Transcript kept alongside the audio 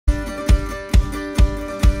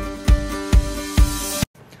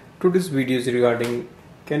Today's video is regarding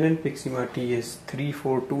Canon Pixma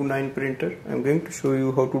TS3429 printer. I'm going to show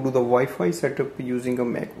you how to do the Wi-Fi setup using a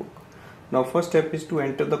MacBook. Now first step is to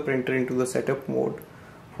enter the printer into the setup mode.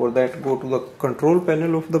 For that, go to the control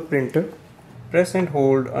panel of the printer. Press and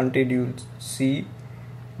hold until you see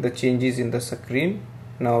the changes in the screen.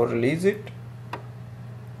 Now release it.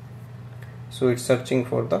 So it's searching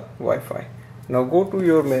for the Wi-Fi. Now go to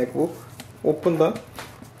your MacBook, open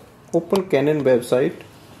Canon website.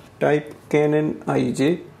 Type Canon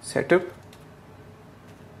IJ setup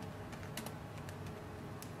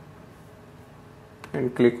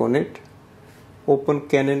and click on it. Open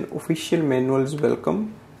Canon official manuals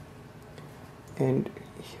welcome, and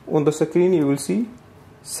on the screen you will see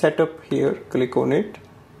setup here. Click on it.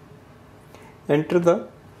 Enter the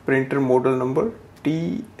printer model number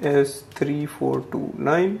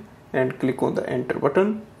TS3429 and click on the enter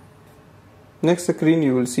button. Next screen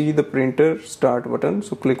you will see the printer start button,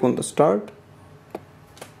 so click on the start.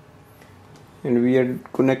 And we are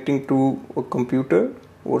connecting to a computer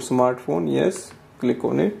or smartphone. Yes, click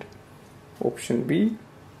on it. Option B.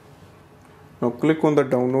 Now click on the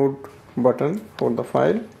download button for the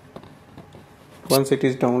file. Once it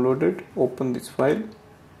is downloaded, open this file.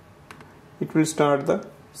 It will start the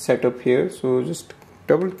setup here, so just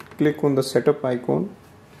double click on the setup icon.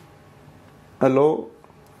 Allow.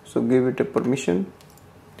 So give it a permission.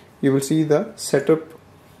 You will see the setup.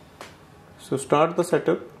 So start the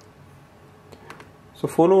setup. So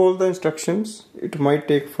follow all the instructions. It might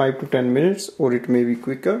take 5 to 10 minutes or it may be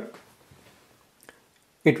quicker.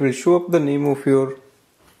 It will show up the name of your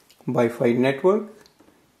Wi-Fi network,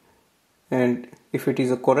 and if it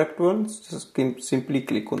is a correct one, just simply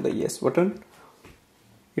click on the yes button.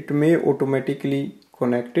 It may automatically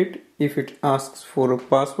connect it. If it asks for a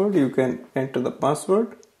password, you can enter the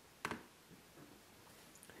password.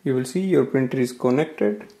 You will see your printer is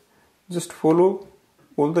connected. Just follow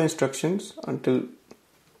all the instructions until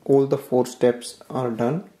all the 4 steps are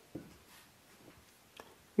done.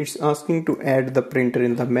 It's asking to add the printer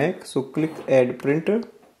in the Mac, so click add printer.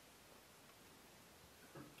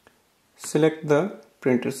 Select the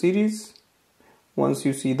printer series. Once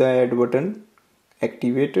you see the add button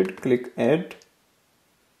activated, click add.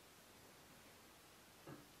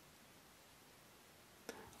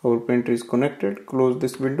 Our printer is connected. Close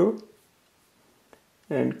this window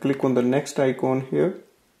and click on the next icon here.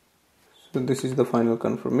 So this is the final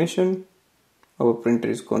confirmation. Our printer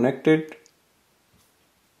is connected.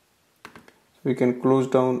 We can close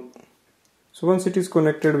down. So once it is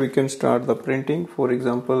connected, we can start the printing. For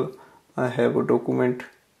example, I have a document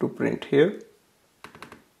to print here.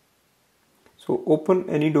 So open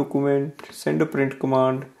any document, send a print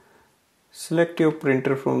command. Select your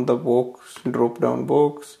printer from the box, drop down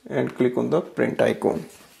box, and click on the print icon.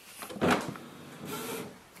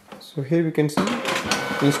 So here we can see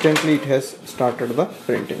instantly it has started the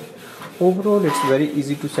printing. Overall, it's very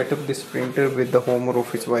easy to set up this printer with the home or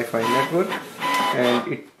office Wi-Fi network, and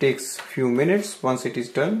it takes few minutes. Once it is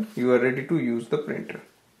done, you are ready to use the printer.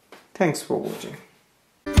 Thanks for watching.